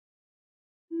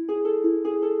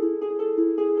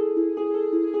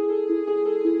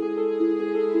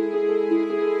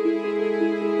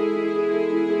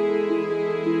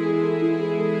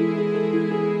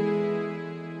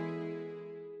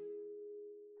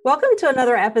Welcome to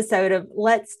another episode of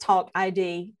Let's Talk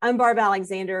ID. I'm Barb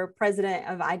Alexander, president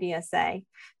of IDSA.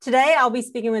 Today, I'll be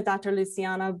speaking with Dr.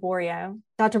 Luciana Borio.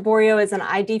 Dr. Borio is an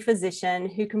ID physician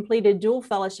who completed dual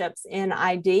fellowships in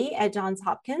ID at Johns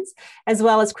Hopkins, as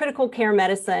well as critical care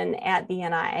medicine at the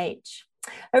NIH.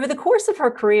 Over the course of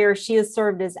her career, she has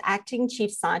served as acting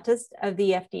chief scientist of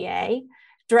the FDA,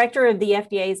 director of the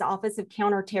FDA's Office of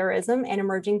Counterterrorism and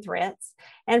Emerging Threats,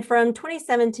 and from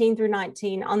 2017 through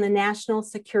 19 on the National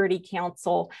Security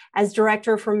Council as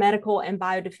Director for Medical and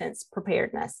Biodefense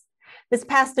Preparedness. This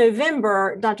past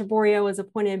November, Dr. Borio was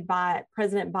appointed by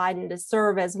President Biden to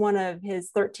serve as one of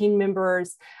his 13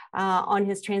 members on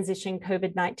his Transition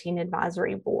COVID-19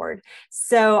 Advisory Board.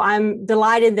 So I'm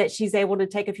delighted that she's able to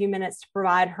take a few minutes to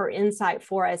provide her insight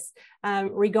for us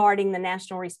regarding the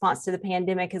national response to the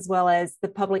pandemic, as well as the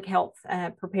public health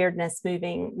preparedness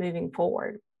moving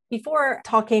forward. Before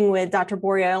talking with Dr.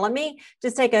 Borio, let me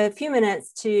just take a few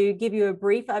minutes to give you a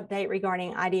brief update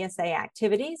regarding IDSA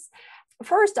activities.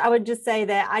 First, I would just say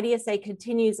that IDSA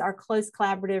continues our close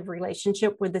collaborative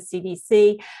relationship with the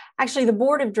CDC. Actually, the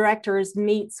board of directors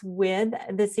meets with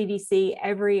the CDC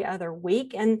every other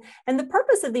week, and the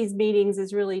purpose of these meetings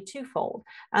is really twofold.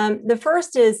 The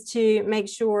first is to make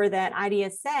sure that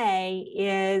IDSA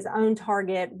is on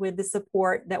target with the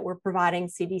support that we're providing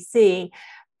CDC,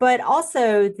 but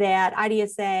also that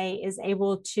IDSA is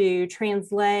able to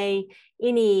translate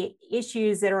any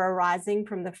issues that are arising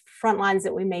from the front lines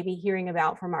that we may be hearing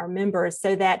about from our members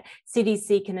so that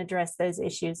CDC can address those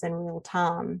issues in real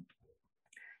time.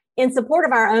 In support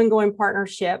of our ongoing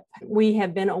partnership, we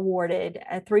have been awarded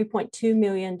a $3.2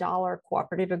 million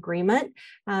cooperative agreement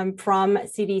from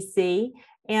CDC.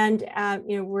 And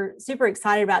we're super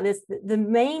excited about this. The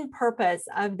main purpose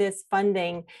of this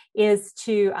funding is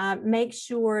to make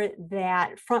sure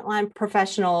that frontline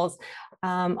professionals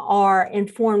are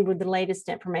informed with the latest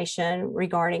information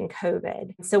regarding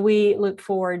COVID. So we look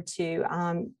forward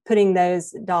to putting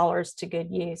those dollars to good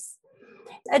use.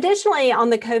 Additionally,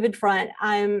 on the COVID front,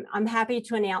 I'm happy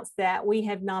to announce that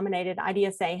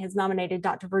IDSA has nominated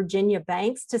Dr. Virginia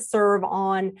Banks to serve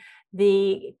on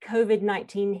the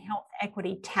COVID-19 Health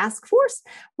Equity Task Force,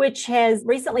 which has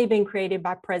recently been created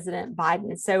by President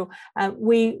Biden. So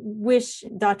we wish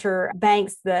Dr.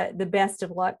 Banks the best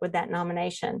of luck with that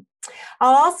nomination.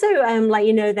 I'll also let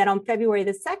you know that on February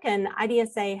the 2nd,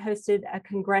 IDSA hosted a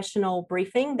congressional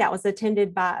briefing that was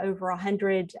attended by over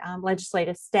 100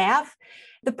 legislative staff.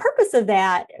 The purpose of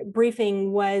that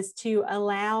briefing was to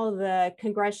allow the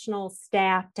congressional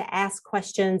staff to ask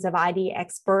questions of ID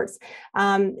experts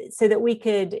so that we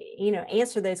could,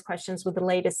 answer those questions with the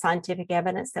latest scientific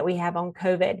evidence that we have on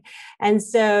COVID. And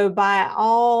so by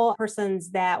all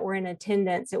persons that were in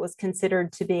attendance, it was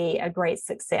considered to be a great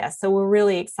success. So we're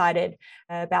really excited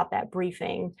about that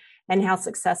briefing and how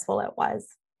successful it was.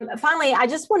 Finally, I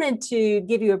just wanted to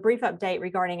give you a brief update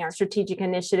regarding our strategic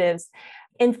initiatives.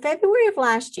 In February of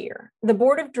last year, the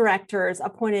board of directors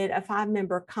appointed a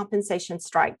 5-member compensation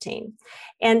strike team,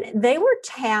 and they were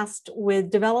tasked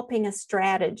with developing a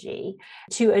strategy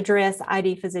to address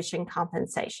ID physician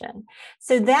compensation.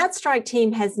 So that strike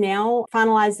team has now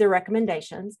finalized their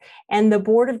recommendations, and the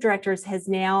board of directors has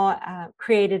now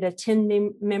created a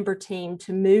 10-member team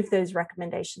to move those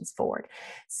recommendations forward.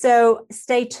 So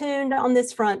stay tuned on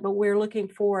this front, but we're looking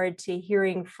forward to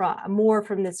hearing more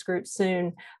from this group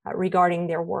soon regarding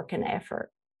their work and effort.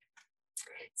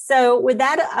 So with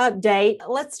that update,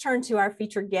 let's turn to our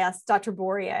featured guest, Dr.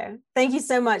 Borio. Thank you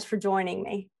so much for joining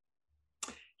me.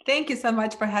 Thank you so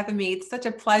much for having me. It's such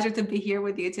a pleasure to be here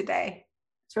with you today.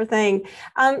 Sure thing.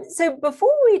 So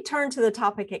before we turn to the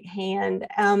topic at hand,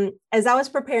 as I was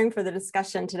preparing for the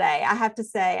discussion today, I have to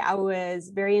say I was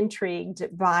very intrigued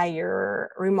by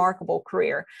your remarkable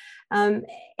career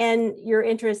and your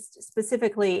interest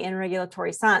specifically in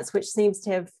regulatory science, which seems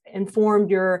to have informed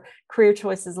your career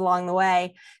choices along the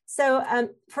way. So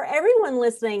for everyone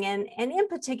listening, and in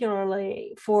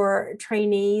particularly for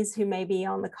trainees who may be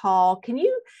on the call, can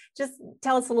you just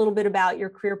tell us a little bit about your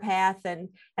career path and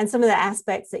some of the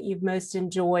aspects that you've most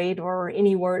enjoyed, or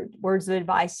any words of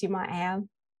advice you might have?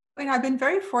 I've been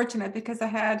very fortunate because I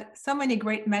had so many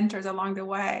great mentors along the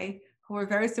way who were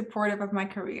very supportive of my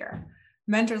career.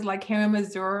 Mentors like Henry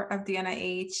Mazur of the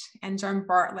NIH and John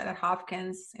Bartlett at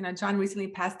Hopkins. John recently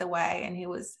passed away, and he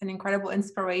was an incredible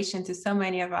inspiration to so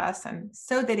many of us and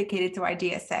so dedicated to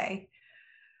IDSA.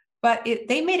 But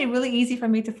they made it really easy for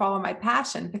me to follow my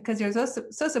passion because they're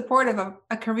so supportive of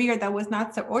a career that was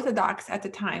not so orthodox at the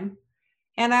time.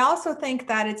 And I also think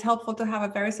that it's helpful to have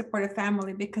a very supportive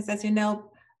family because, as you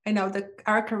know,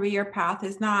 our career path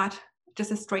is not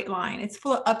just a straight line. It's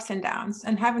full of ups and downs,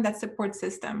 and having that support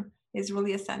system is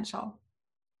really essential.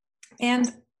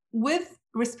 And with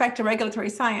respect to regulatory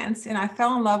science, and I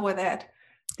fell in love with it,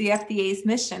 the FDA's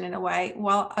mission in a way,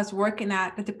 while I was working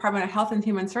at the Department of Health and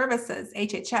Human Services,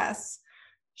 HHS,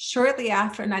 shortly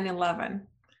after 9/11.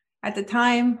 At the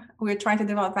time, we were trying to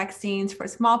develop vaccines for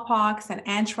smallpox and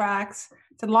anthrax.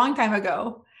 It's a long time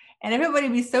ago. And everybody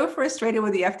would be so frustrated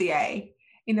with the FDA,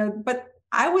 but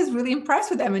I was really impressed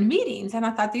with them in meetings. And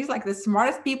I thought these are like the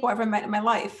smartest people I ever met in my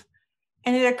life.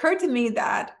 And it occurred to me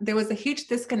that there was a huge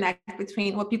disconnect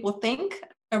between what people think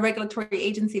a regulatory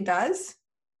agency does,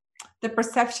 the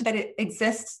perception that it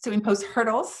exists to impose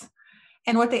hurdles,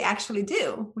 and what they actually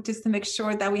do, which is to make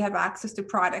sure that we have access to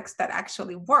products that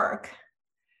actually work.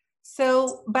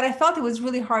 So, but I felt it was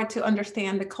really hard to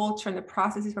understand the culture and the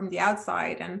processes from the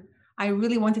outside. And I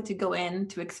really wanted to go in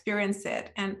to experience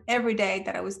it. And every day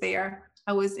that I was there,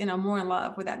 I was, more in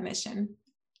love with that mission.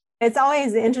 It's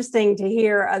always interesting to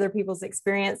hear other people's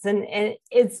experience, and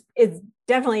it's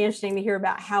definitely interesting to hear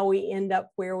about how we end up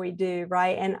where we do,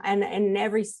 right? And in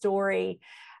every story,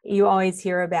 you always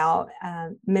hear about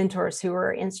mentors who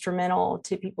are instrumental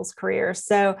to people's careers.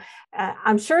 So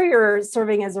I'm sure you're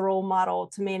serving as a role model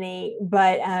to many,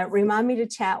 but remind me to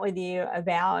chat with you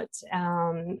about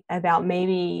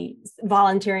maybe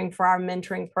volunteering for our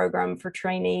mentoring program for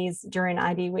trainees during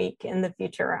ID Week in the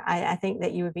future. I think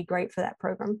that you would be great for that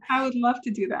program. I would love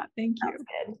to do that. Thank you.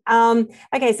 That's good.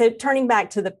 Okay, so turning back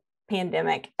to the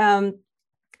pandemic.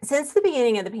 Since the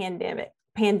beginning of the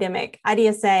pandemic,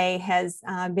 IDSA has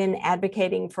been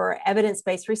advocating for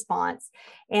evidence-based response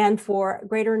and for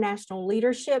greater national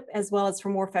leadership, as well as for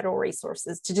more federal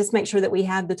resources to just make sure that we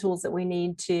have the tools that we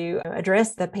need to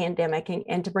address the pandemic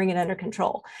and to bring it under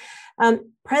control.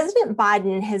 President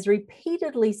Biden has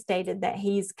repeatedly stated that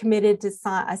he's committed to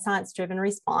a science-driven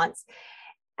response.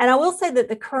 And I will say that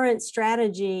the current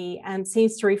strategy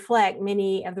seems to reflect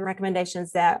many of the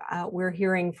recommendations that we're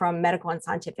hearing from medical and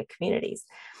scientific communities.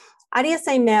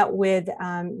 IDSA met with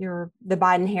the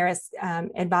Biden-Harris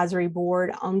Advisory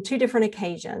Board on 2 different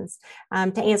occasions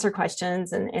to answer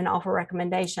questions and offer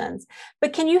recommendations.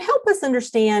 But can you help us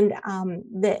understand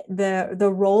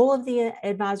the role of the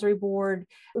Advisory Board?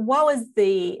 What was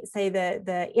the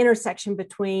intersection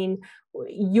between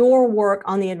your work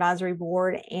on the Advisory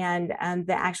Board and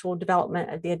the actual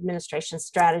development of the administration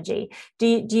strategy?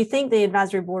 Do you think the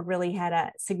Advisory Board really had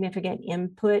a significant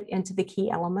input into the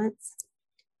key elements?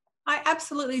 I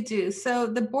absolutely do. So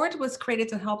the board was created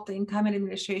to help the incoming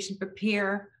administration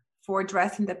prepare for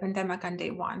addressing the pandemic on day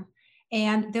one.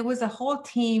 And there was a whole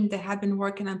team that had been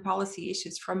working on policy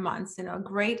issues for months, a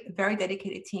great, very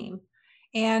dedicated team.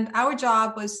 And our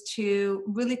job was to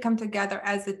really come together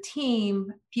as a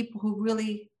team, people who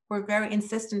really were very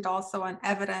insistent also on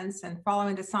evidence and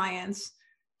following the science,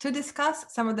 to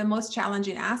discuss some of the most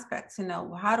challenging aspects.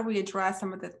 How do we address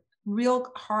some of the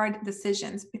real hard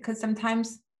decisions? Because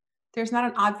sometimes there's not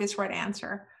an obvious right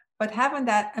answer, but having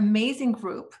that amazing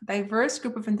group, diverse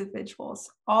group of individuals,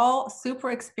 all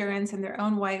super experienced in their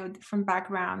own way with different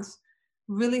backgrounds,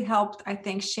 really helped, I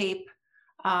think, shape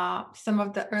some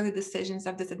of the early decisions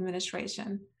of this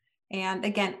administration. And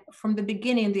again, from the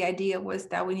beginning, the idea was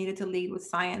that we needed to lead with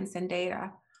science and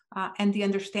data and the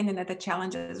understanding that the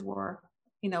challenges were,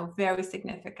 very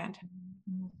significant.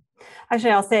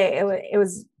 Actually, I'll say it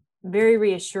was very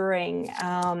reassuring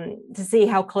to see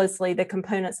how closely the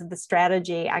components of the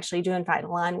strategy actually do in fact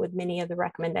align with many of the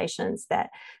recommendations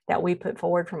that we put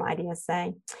forward from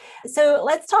IDSA. So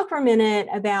let's talk for a minute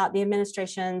about the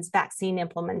administration's vaccine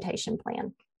implementation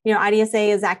plan. IDSA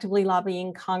is actively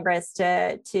lobbying Congress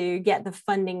to get the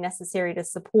funding necessary to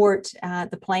support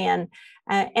the plan.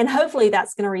 And hopefully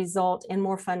that's going to result in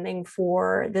more funding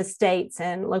for the states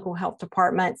and local health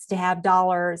departments to have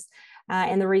dollars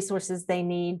and the resources they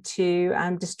need to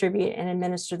distribute and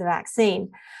administer the vaccine.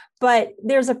 But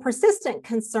there's a persistent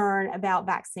concern about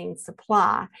vaccine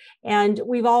supply. And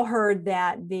we've all heard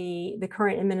that the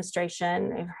current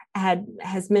administration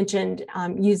has mentioned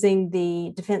using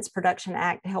the Defense Production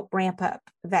Act to help ramp up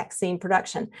vaccine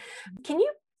production. Can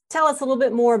you tell us a little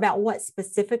bit more about what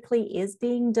specifically is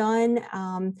being done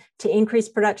to increase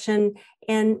production?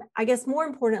 And I guess more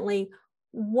importantly,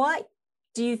 what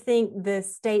do you think the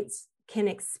states can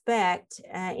expect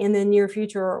in the near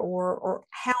future, or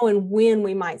how and when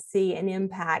we might see an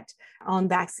impact on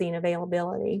vaccine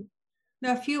availability?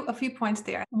 Now, a few points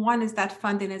there. One is that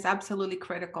funding is absolutely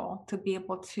critical to be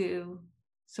able to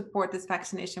support this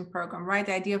vaccination program, right?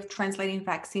 The idea of translating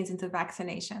vaccines into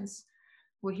vaccinations.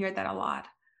 We hear that a lot.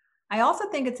 I also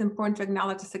think it's important to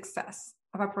acknowledge the success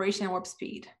of Operation Warp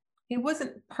Speed. It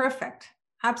wasn't perfect,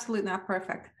 absolutely not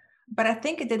perfect, but I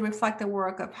think it did reflect the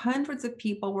work of hundreds of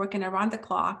people working around the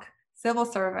clock civil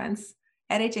servants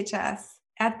at HHS,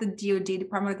 at the DoD,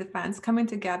 Department of Defense, coming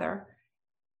together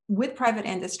with private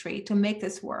industry to make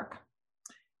this work.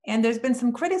 And there's been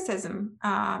some criticism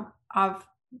of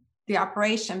the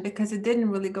operation because it didn't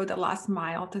really go the last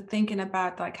mile to thinking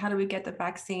about like how do we get the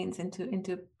vaccines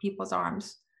into people's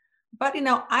arms. But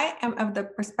I am of the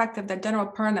perspective that General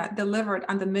Perna delivered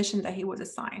on the mission that he was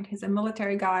assigned. He's a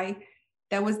military guy.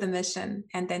 That was the mission,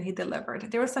 and then he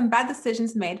delivered. There were some bad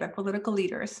decisions made by political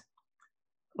leaders,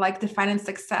 like defining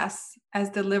success as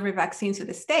delivering vaccines to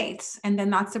the states and then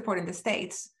not supporting the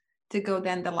states to go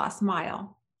then the last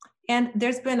mile. And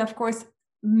there's been, of course,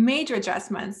 major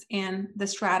adjustments in the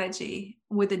strategy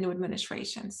with the new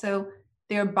administration. So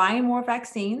they're buying more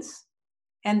vaccines,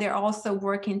 and they're also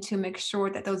working to make sure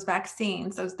that those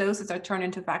vaccines, those doses are turned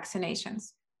into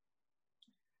vaccinations.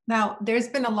 Now, there's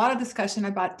been a lot of discussion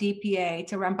about DPA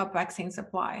to ramp up vaccine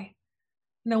supply.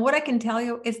 What I can tell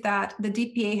you is that the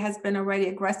DPA has been already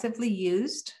aggressively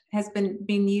used, has been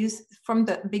being used from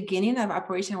the beginning of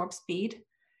Operation Warp Speed,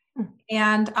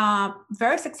 and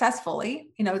very successfully.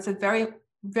 It's a very,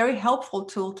 very helpful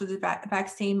tool to the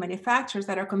vaccine manufacturers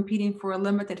that are competing for a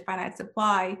limited finite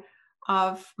supply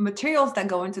of materials that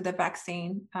go into the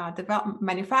vaccine development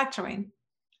manufacturing.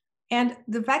 And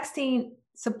the vaccine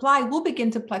supply will begin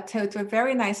to plateau to a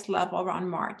very nice level around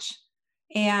March.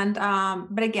 And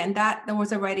but again, that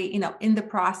was already in the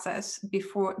process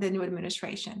before the new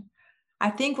administration. I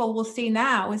think what we'll see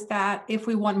now is that if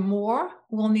we want more,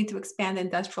 we'll need to expand the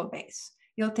industrial base.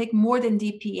 It'll take more than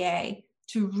DPA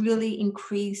to really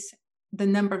increase the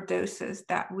number of doses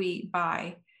that we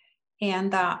buy.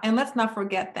 And let's not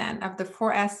forget then of the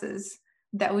 4 S's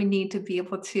that we need to be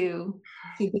able to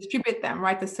distribute them,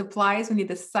 right? The supplies, we need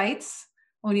the sites,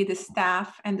 we need the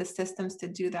staff and the systems to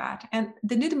do that. And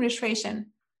the new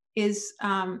administration is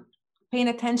paying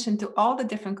attention to all the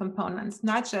different components,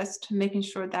 not just making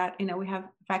sure that we have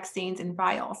vaccines in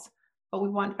vials, but we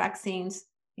want vaccines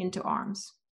into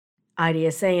arms.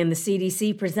 IDSA and the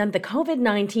CDC present the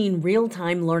COVID-19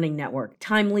 Real-Time Learning Network.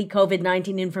 Timely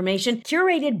COVID-19 information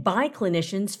curated by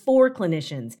clinicians for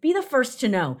clinicians. Be the first to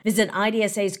know. Visit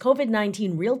IDSA's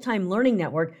COVID-19 Real-Time Learning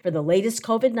Network for the latest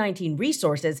COVID-19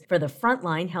 resources for the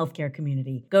frontline healthcare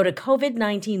community. Go to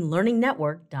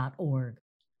covid19learningnetwork.org.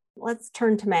 Let's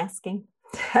turn to masking.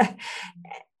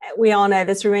 We all know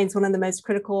this remains one of the most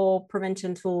critical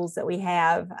prevention tools that we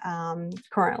have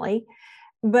currently.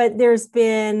 But there's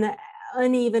been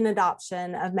uneven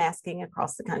adoption of masking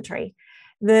across the country.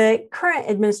 The current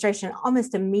administration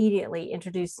almost immediately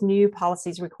introduced new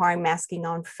policies requiring masking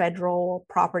on federal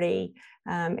property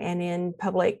and in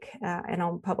public and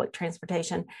on public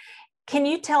transportation. Can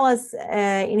you tell us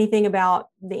anything about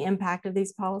the impact of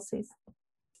these policies?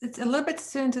 It's a little bit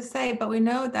soon to say, but we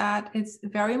know that it's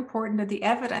very important that the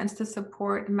evidence to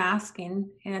support masking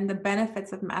and the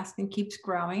benefits of masking keeps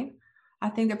growing. I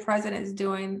think the president is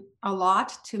doing a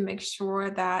lot to make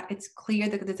sure that it's clear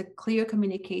that there's a clear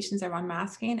communications around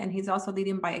masking, and he's also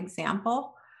leading by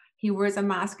example. He wears a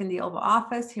mask in the Oval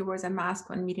Office. He wears a mask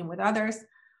when meeting with others.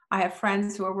 I have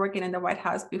friends who are working in the White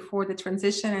House before the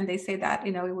transition, and they say that,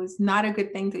 it was not a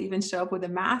good thing to even show up with a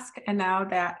mask, and now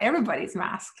that everybody's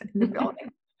masked in the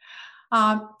building.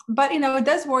 But it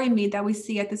does worry me that we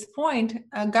see at this point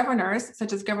governors,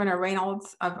 such as Governor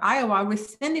Reynolds of Iowa,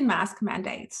 rescinding mask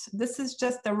mandates. This is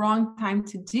just the wrong time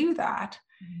to do that.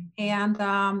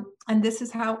 Mm-hmm. And this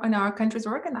is how our country is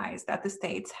organized, that the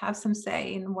states have some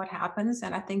say in what happens.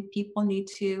 And I think people need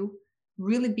to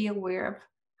really be aware of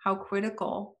how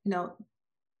critical,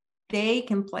 they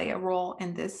can play a role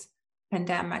in this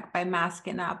pandemic by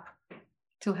masking up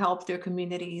to help their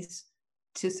communities,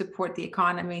 to support the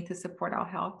economy, to support our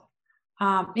health.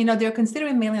 They're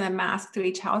considering mailing a mask to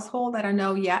each household. I don't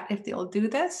know yet if they'll do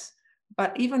this,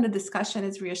 but even the discussion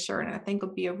is reassuring. And I think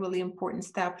it'll be a really important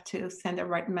step to send the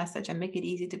right message and make it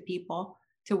easy to people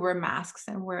to wear masks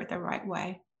and wear it the right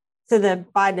way. So the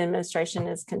Biden administration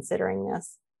is considering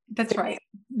this. That's right.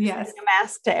 Yes. A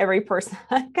mask to every person.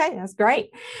 Okay, that's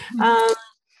great. Mm-hmm.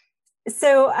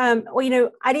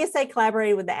 IDSA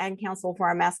collaborated with the Ad Council for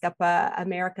our Mask Up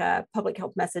America public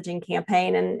health messaging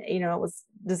campaign. And, it was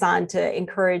designed to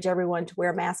encourage everyone to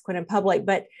wear a mask when in public.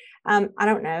 But I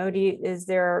don't know, is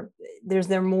there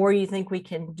more you think we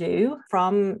can do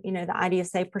from, the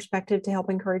IDSA perspective to help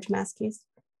encourage mask use?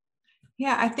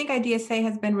 Yeah, I think IDSA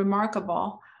has been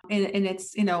remarkable in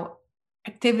its,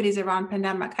 activities around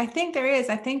pandemic. I think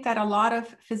that a lot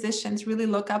of physicians really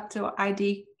look up to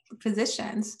ID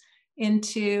physicians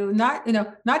into not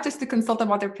just to consult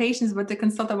about their patients, but to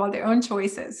consult about their own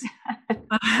choices.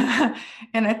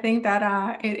 And I think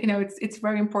that it's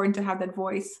very important to have that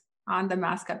voice on the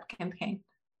Mask Up campaign.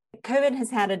 COVID has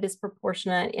had a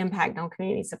disproportionate impact on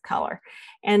communities of color.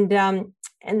 And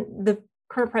the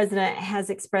current president has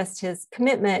expressed his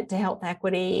commitment to health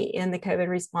equity in the COVID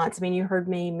response. I mean, you heard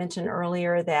me mention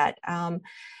earlier that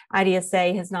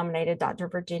IDSA has nominated Dr.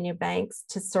 Virginia Banks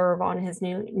to serve on his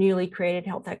newly created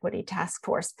Health Equity Task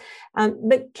Force.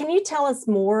 But can you tell us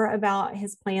more about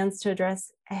his plans to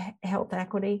address health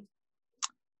equity?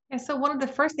 Yeah, so one of the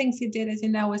first things he did, as you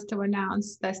know, was to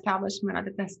announce the establishment of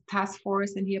the task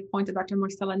force, and he appointed Dr.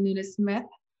 Marcella Nunez-Smith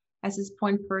as his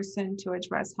point person to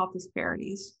address health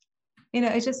disparities.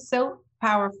 It's just so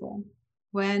powerful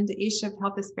when the issue of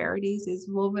health disparities is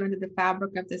woven into the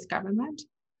fabric of this government.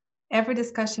 Every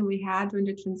discussion we had during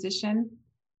the transition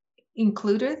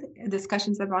included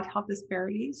discussions about health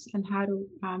disparities and how to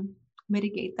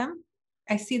mitigate them.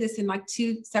 I see this in like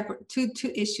two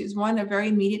issues. One, the very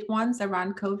immediate ones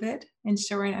around COVID,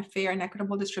 ensuring a fair and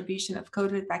equitable distribution of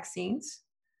COVID vaccines,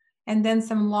 and then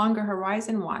some longer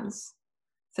horizon ones,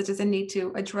 such as the need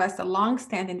to address the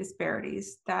longstanding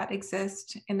disparities that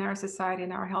exist in our society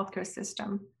and our healthcare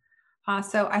system.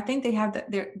 So I think they have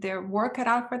their work cut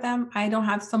out for them. I don't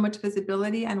have so much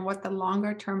visibility on what the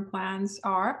longer term plans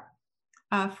are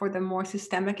for the more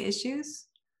systemic issues.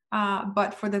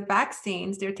 But for the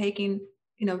vaccines, they're taking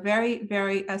very,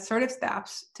 very assertive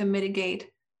steps to mitigate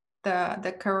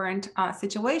the current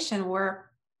situation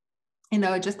where,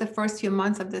 just the first few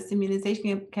months of this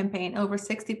immunization campaign, over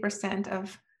 60%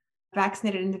 of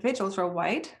vaccinated individuals were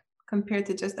white, compared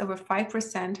to just over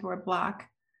 5% who were Black,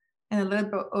 and a little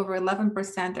bit over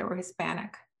 11% that were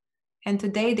Hispanic. And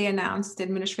today the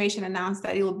administration announced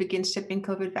that it will begin shipping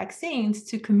COVID vaccines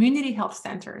to community health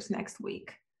centers next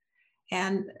week.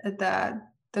 And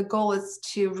the goal is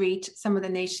to reach some of the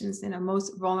nation's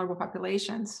most vulnerable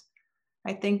populations.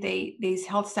 I think these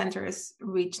health centers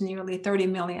reach nearly 30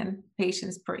 million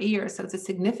patients per year, so it's a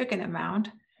significant amount.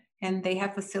 And they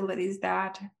have facilities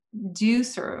that do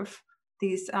serve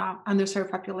these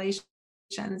underserved populations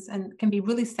and can be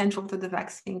really central to the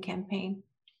vaccine campaign.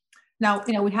 Now,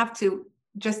 we have to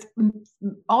just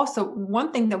also,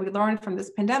 one thing that we learned from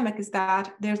this pandemic is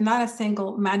that there's not a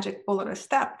single magic bullet or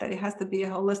step, that it has to be a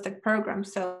holistic program.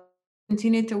 So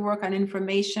continue to work on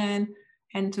information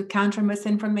and to counter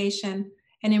misinformation,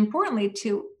 and importantly,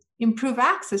 to improve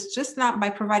access, just not by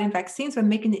providing vaccines, but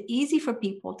making it easy for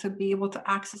people to be able to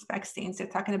access vaccines. They're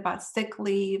talking about sick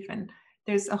leave, and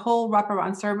there's a whole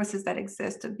wraparound services that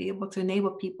exist to be able to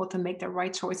enable people to make the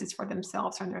right choices for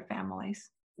themselves and their families.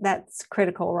 That's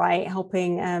critical, right?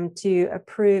 Helping to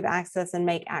improve access and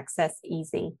make access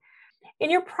easy. In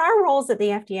your prior roles at the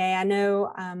FDA, I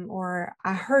know, or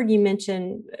I heard you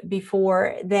mention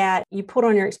before, that you pulled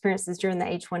on your experiences during the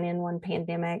H1N1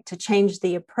 pandemic to change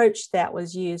the approach that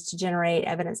was used to generate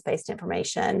evidence-based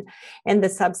information and the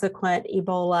subsequent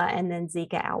Ebola and then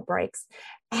Zika outbreaks.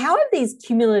 How have these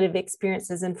cumulative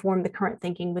experiences informed the current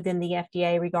thinking within the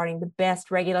FDA regarding the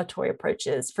best regulatory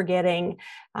approaches for getting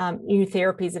new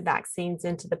therapies and vaccines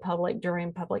into the public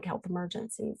during public health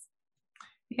emergencies?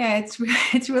 Yeah,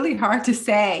 it's really hard to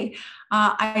say.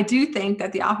 I do think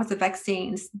that the Office of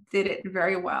Vaccines did it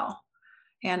very well.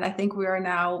 And I think we are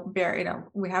now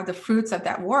we have the fruits of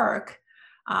that work.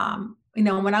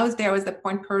 When I was there, I was the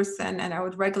point person, and I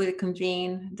would regularly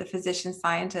convene the physician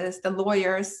scientists, the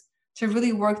lawyers, to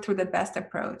really work through the best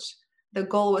approach. The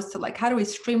goal was to how do we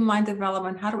streamline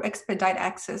development? How do we expedite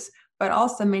access, but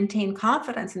also maintain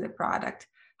confidence in the product?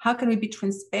 How can we be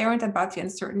transparent about the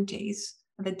uncertainties,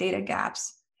 the data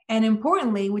gaps? And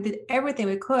importantly, we did everything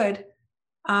we could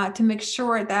to make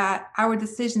sure that our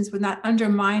decisions would not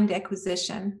undermine the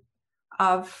acquisition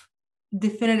of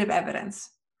definitive evidence.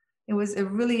 It was a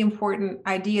really important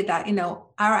idea that,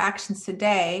 our actions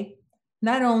today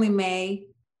not only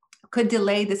could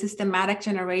delay the systematic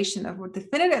generation of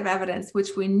definitive evidence,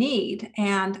 which we need,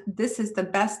 and this is the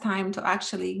best time to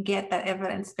actually get that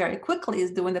evidence very quickly,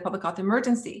 is during the public health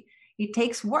emergency. It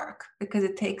takes work because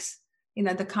it takes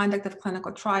the conduct of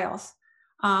clinical trials.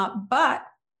 But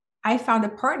I found a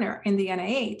partner in the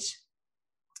NIH.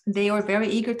 They were very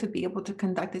eager to be able to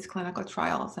conduct these clinical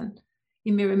trials. And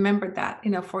you may remember that,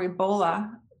 for Ebola,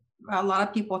 a lot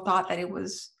of people thought that it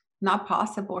was not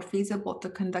possible or feasible to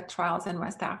conduct trials in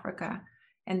West Africa.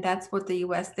 And that's what the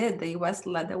US did. The US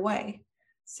led the way.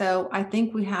 So I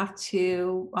think we have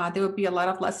to, there will be a lot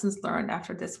of lessons learned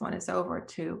after this one is over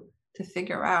to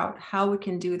figure out how we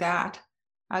can do that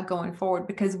going forward,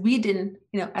 because we didn't,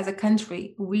 as a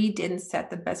country, we didn't set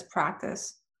the best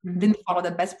practice, didn't follow the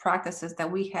best practices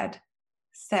that we had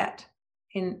set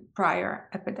in prior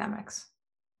epidemics.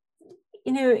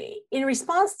 in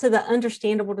response to the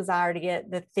understandable desire to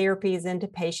get the therapies into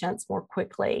patients more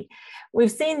quickly,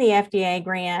 we've seen the FDA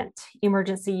grant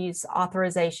emergency use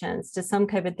authorizations to some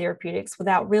COVID therapeutics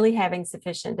without really having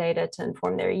sufficient data to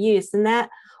inform their use. And that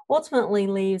ultimately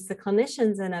leaves the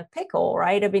clinicians in a pickle,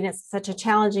 right? I mean, it's such a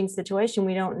challenging situation.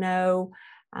 We don't know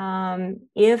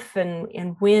if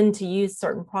and when to use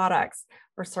certain products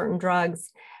or certain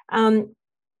drugs.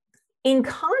 In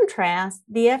contrast,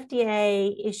 the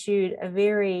FDA issued a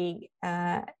very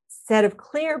set of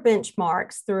clear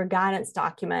benchmarks through a guidance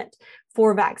document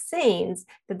for vaccines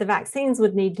that the vaccines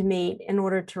would need to meet in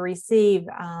order to receive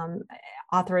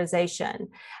authorization.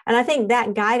 And I think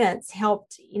that guidance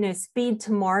helped, speed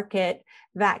to market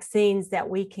vaccines that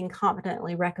we can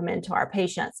confidently recommend to our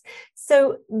patients.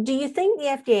 So do you think the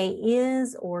FDA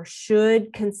is or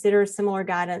should consider similar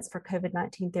guidance for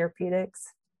COVID-19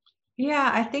 therapeutics?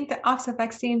 Yeah, I think that Office of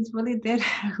Vaccines really did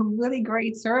a really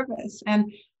great service.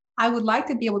 And I would like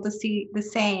to be able to see the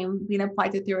same being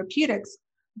applied to therapeutics.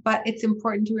 But it's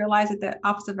important to realize that the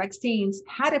Office of Vaccines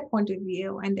had a point of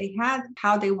view and they had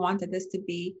how they wanted this to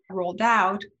be rolled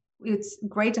out. It's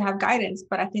great to have guidance,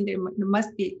 but I think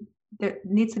there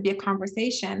needs to be a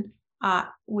conversation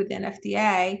within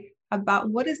FDA about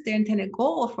what is the intended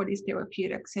goal for these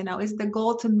therapeutics. Is the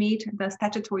goal to meet the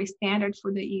statutory standard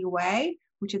for the EUA,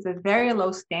 which is a very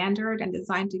low standard and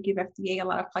designed to give FDA a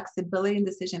lot of flexibility in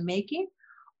decision making,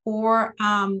 or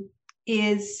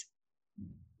is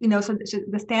so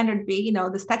the standard be,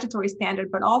 the statutory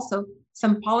standard, but also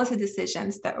some policy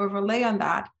decisions that overlay on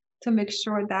that to make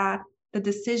sure that the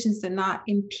decisions do not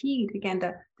impede, again,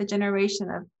 the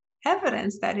generation of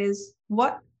evidence that is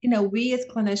what, we as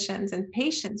clinicians and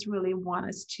patients really want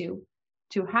us to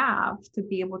have to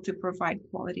be able to provide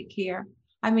quality care.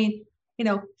 I mean,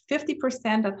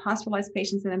 50% of hospitalized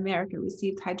patients in America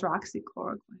received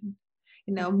hydroxychloroquine.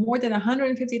 More than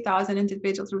 150,000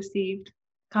 individuals received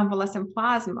convalescent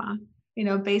plasma,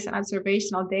 based on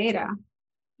observational data.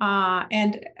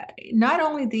 And not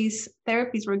only these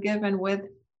therapies were given with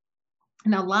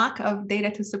lack of data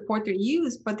to support their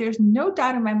use, but there's no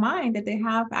doubt in my mind that they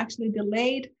have actually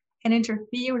delayed and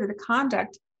interfered with the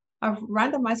conduct of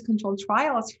randomized controlled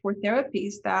trials for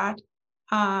therapies that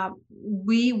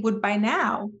we would by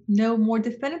now know more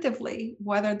definitively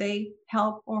whether they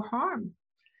help or harm.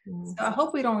 So I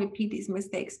hope we don't repeat these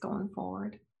mistakes going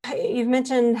forward. You've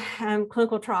mentioned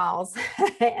clinical trials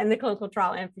and the clinical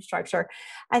trial infrastructure.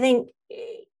 I think,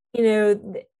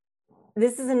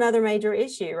 this is another major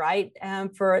issue, right,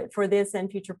 for this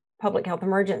and future public health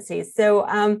emergencies. So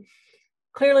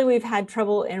clearly we've had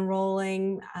trouble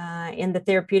enrolling in the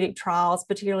therapeutic trials,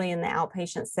 particularly in the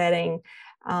outpatient setting.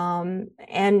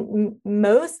 And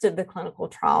most of the clinical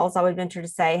trials, I would venture to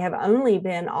say, have only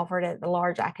been offered at the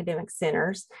large academic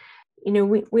centers.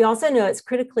 We also know it's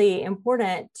critically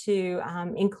important to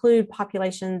include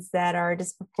populations that are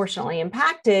disproportionately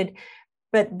impacted,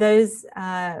 but those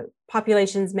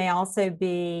populations may also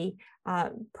be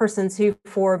persons who,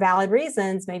 for valid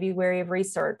reasons, may be wary of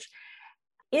research.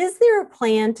 Is there a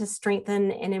plan to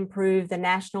strengthen and improve the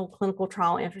national clinical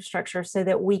trial infrastructure so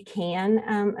that we can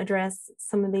address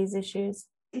some of these issues?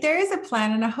 There is a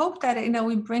plan, and I hope that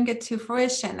we bring it to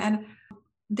fruition. And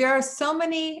there are so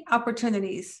many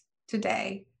opportunities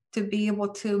today to be able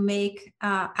to make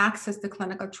access to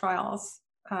clinical trials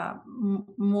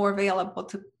more available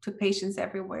to patients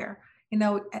everywhere.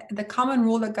 The common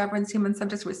rule that governs human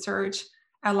subjects research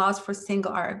allows for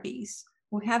single IRBs.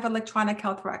 We have electronic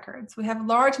health records. We have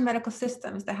large medical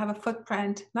systems that have a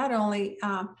footprint not only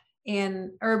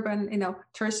in urban,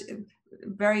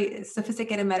 very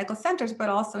sophisticated medical centers, but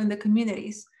also in the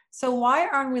communities. So why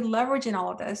aren't we leveraging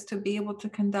all of this to be able to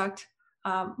conduct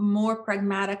more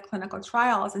pragmatic clinical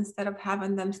trials instead of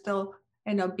having them still,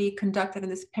 be conducted in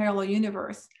this parallel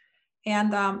universe?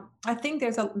 And I think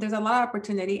there's a lot of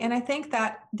opportunity. And I think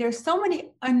that there's so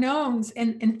many unknowns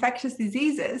in infectious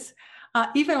diseases,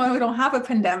 even when we don't have a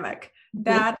pandemic,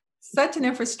 that such an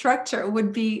infrastructure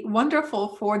would be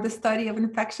wonderful for the study of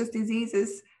infectious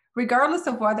diseases, regardless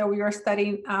of whether we are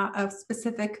studying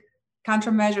specific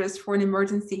countermeasures for an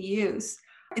emergency use.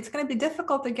 It's going to be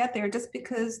difficult to get there just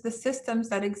because the systems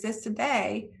that exist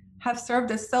today have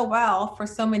served us so well for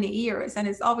so many years. And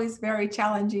it's always very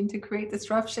challenging to create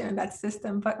disruption in that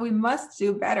system, but we must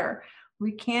do better.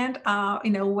 We can't,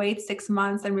 wait 6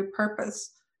 months and repurpose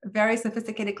very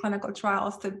sophisticated clinical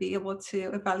trials to be able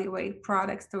to evaluate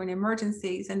products during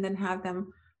emergencies and then have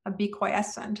them be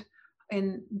quiescent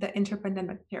in the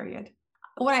interpandemic period.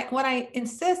 When I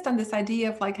insist on this idea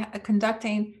of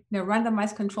conducting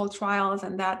randomized controlled trials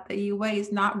and that the EUA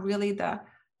is not really the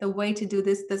way to do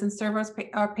this, doesn't serve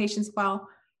our patients well,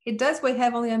 it does weigh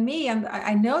heavily on me. And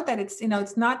I know that it's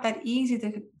not that easy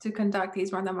to conduct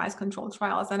these randomized controlled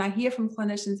trials. And I hear from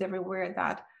clinicians everywhere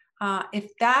that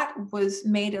if that was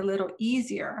made a little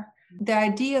easier, the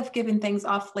idea of giving things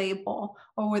off label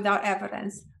or without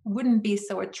evidence wouldn't be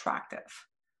so attractive.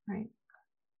 Right.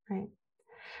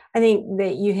 I think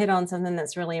that you hit on something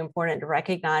that's really important to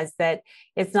recognize, that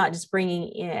it's not just bringing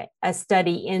in a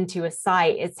study into a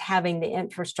site, it's having the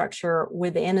infrastructure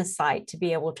within a site to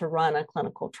be able to run a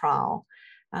clinical trial.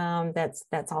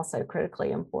 That's also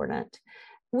critically important.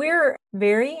 We're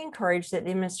very encouraged that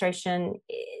the administration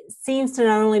seems to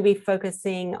not only be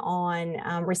focusing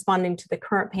on responding to the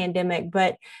current pandemic,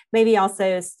 but maybe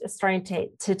also starting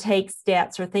to take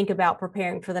steps or think about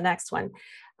preparing for the next one.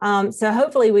 So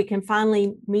hopefully we can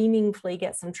finally meaningfully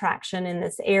get some traction in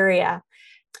this area.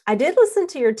 I did listen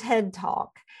to your TED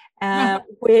Talk,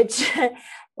 which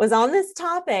was on this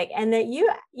topic, and that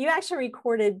you actually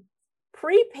recorded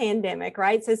pre-pandemic,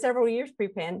 right? So several years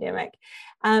pre-pandemic,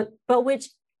 but which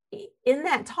in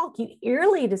that talk, you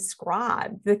eerily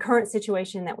described the current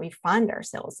situation that we find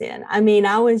ourselves in. I mean,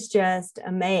 I was just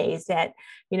amazed at,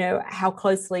 how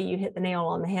closely you hit the nail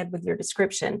on the head with your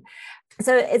description.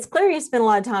 So it's clear you spent a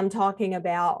lot of time talking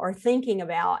about or thinking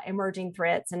about emerging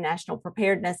threats and national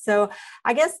preparedness. So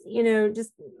I guess,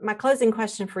 just my closing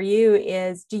question for you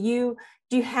is, do you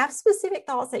have specific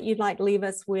thoughts that you'd like to leave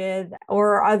us with,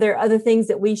 or are there other things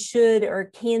that we should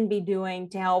or can be doing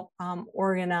to help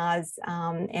organize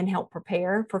and help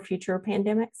prepare for future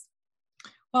pandemics?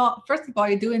 Well, first of all,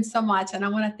 you're doing so much, and I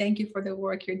want to thank you for the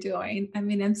work you're doing. I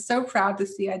mean, I'm so proud to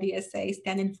see IDSA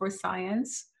standing for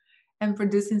science and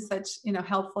producing such,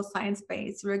 helpful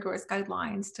science-based, rigorous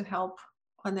guidelines to help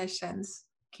clinicians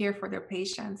care for their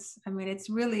patients. I mean, it's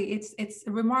really, it's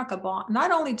remarkable,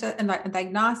 not only just in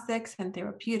diagnostics and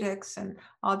therapeutics and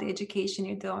all the education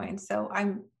you're doing. So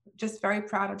I'm just very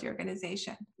proud of the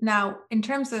organization. Now, in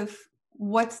terms of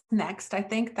what's next, I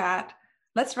think that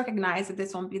let's recognize that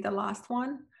this won't be the last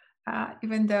one.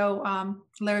 Even though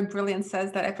Larry Brilliant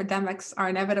says that epidemics are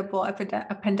inevitable,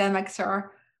 pandemics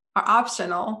are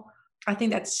optional. I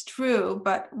think that's true,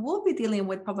 but we'll be dealing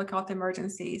with public health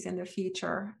emergencies in the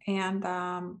future. And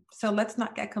so let's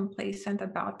not get complacent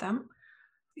about them.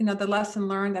 The lesson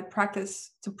learned that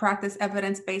practice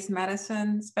evidence-based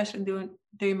medicine, especially during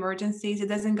the emergencies, it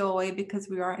doesn't go away because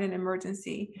we are in an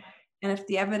emergency. And if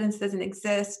the evidence doesn't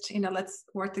exist, let's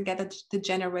work together to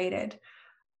generate it.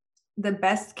 The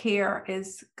best care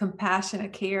is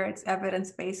compassionate care. It's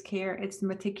evidence-based care. It's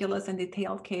meticulous and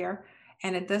detailed care.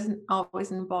 And it doesn't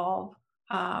always involve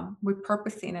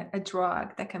repurposing a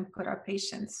drug that can put our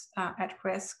patients at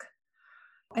risk.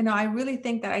 I really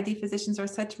think that ID physicians are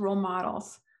such role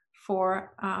models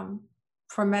for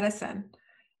medicine.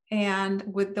 And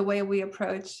with the way we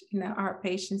approach, our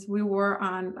patients, we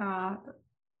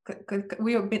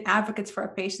have been advocates for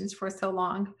our patients for so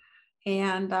long.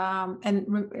 And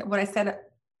what I said,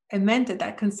 I meant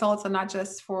that consults are not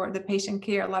just for the patient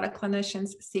care. A lot of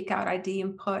clinicians seek out ID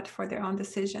input for their own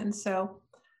decisions. So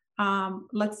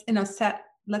let's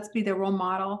be the role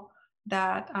model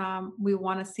that we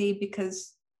want to see,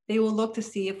 because they will look to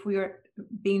see if we are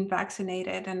being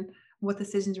vaccinated and what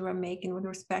decisions we're making with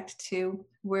respect to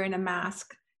wearing a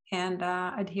mask and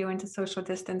adhering to social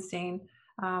distancing.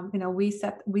 We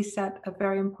set a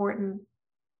very important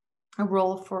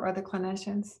role for other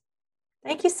clinicians.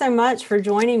 Thank you so much for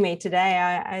joining me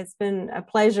today. It's been a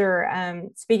pleasure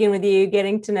speaking with you,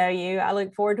 getting to know you. I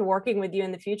look forward to working with you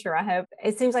in the future. I hope.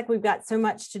 It seems like we've got so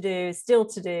much still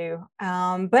to do,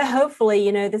 but hopefully,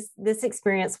 this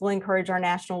experience will encourage our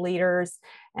national leaders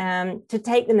to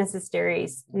take the necessary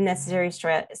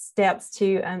steps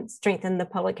to strengthen the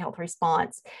public health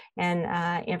response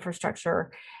and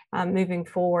infrastructure moving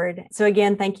forward. So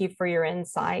again, thank you for your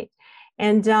insight.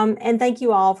 And thank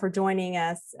you all for joining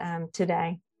us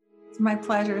today. It's my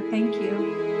pleasure. Thank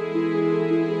you.